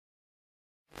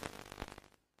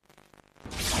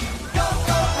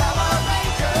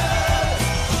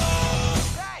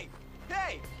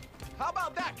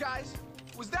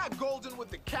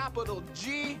capital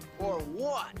G, or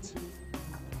what?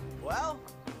 Well,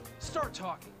 Start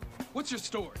talking. What's your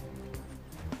story?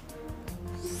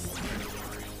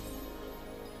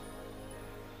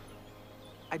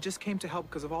 I just came to help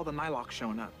because of all the Nylock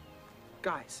showing up.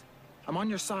 Guys, I'm on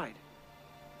your side.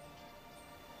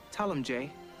 Tell him,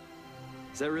 Jay.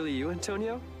 Is that really you,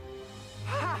 Antonio?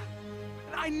 Ha!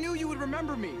 I knew you would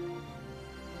remember me.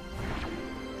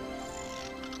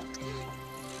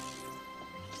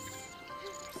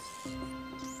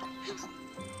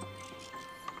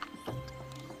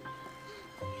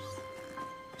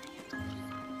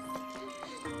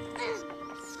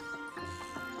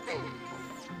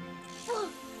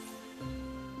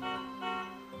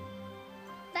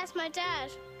 That's my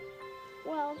dad.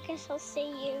 Well, guess I'll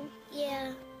see you.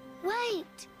 Yeah.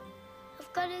 Wait!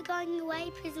 I've got a going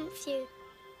away present for you.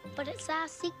 But it's our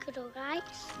secret, all right?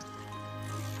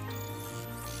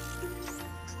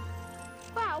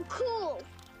 Wow, cool!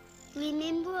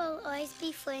 Remember, we'll always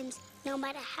be friends, no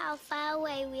matter how far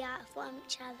away we are from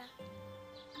each other.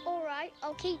 All right,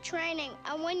 I'll keep training.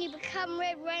 And when you become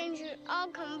Red Ranger, I'll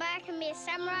come back and be a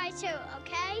samurai too,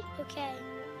 okay? Okay.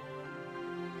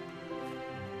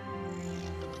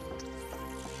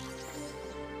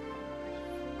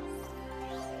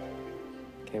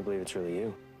 Can't believe it's really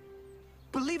you.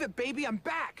 Believe it, baby, I'm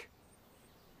back.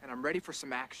 And I'm ready for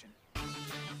some action.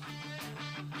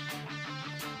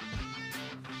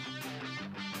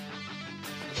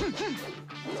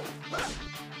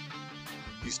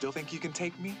 You still think you can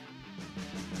take me?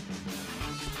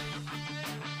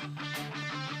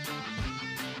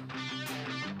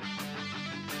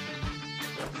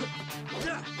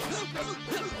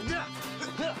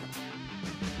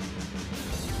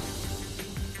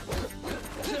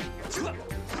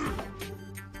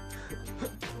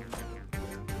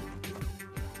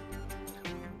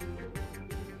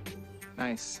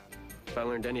 Nice. If I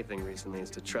learned anything recently, it's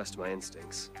to trust my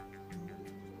instincts.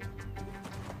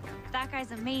 That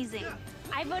guy's amazing.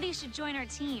 I vote he should join our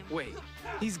team. Wait,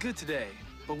 he's good today,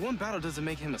 but one battle doesn't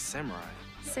make him a samurai.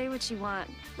 Say what you want,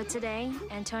 but today,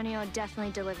 Antonio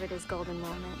definitely delivered his golden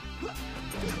moment.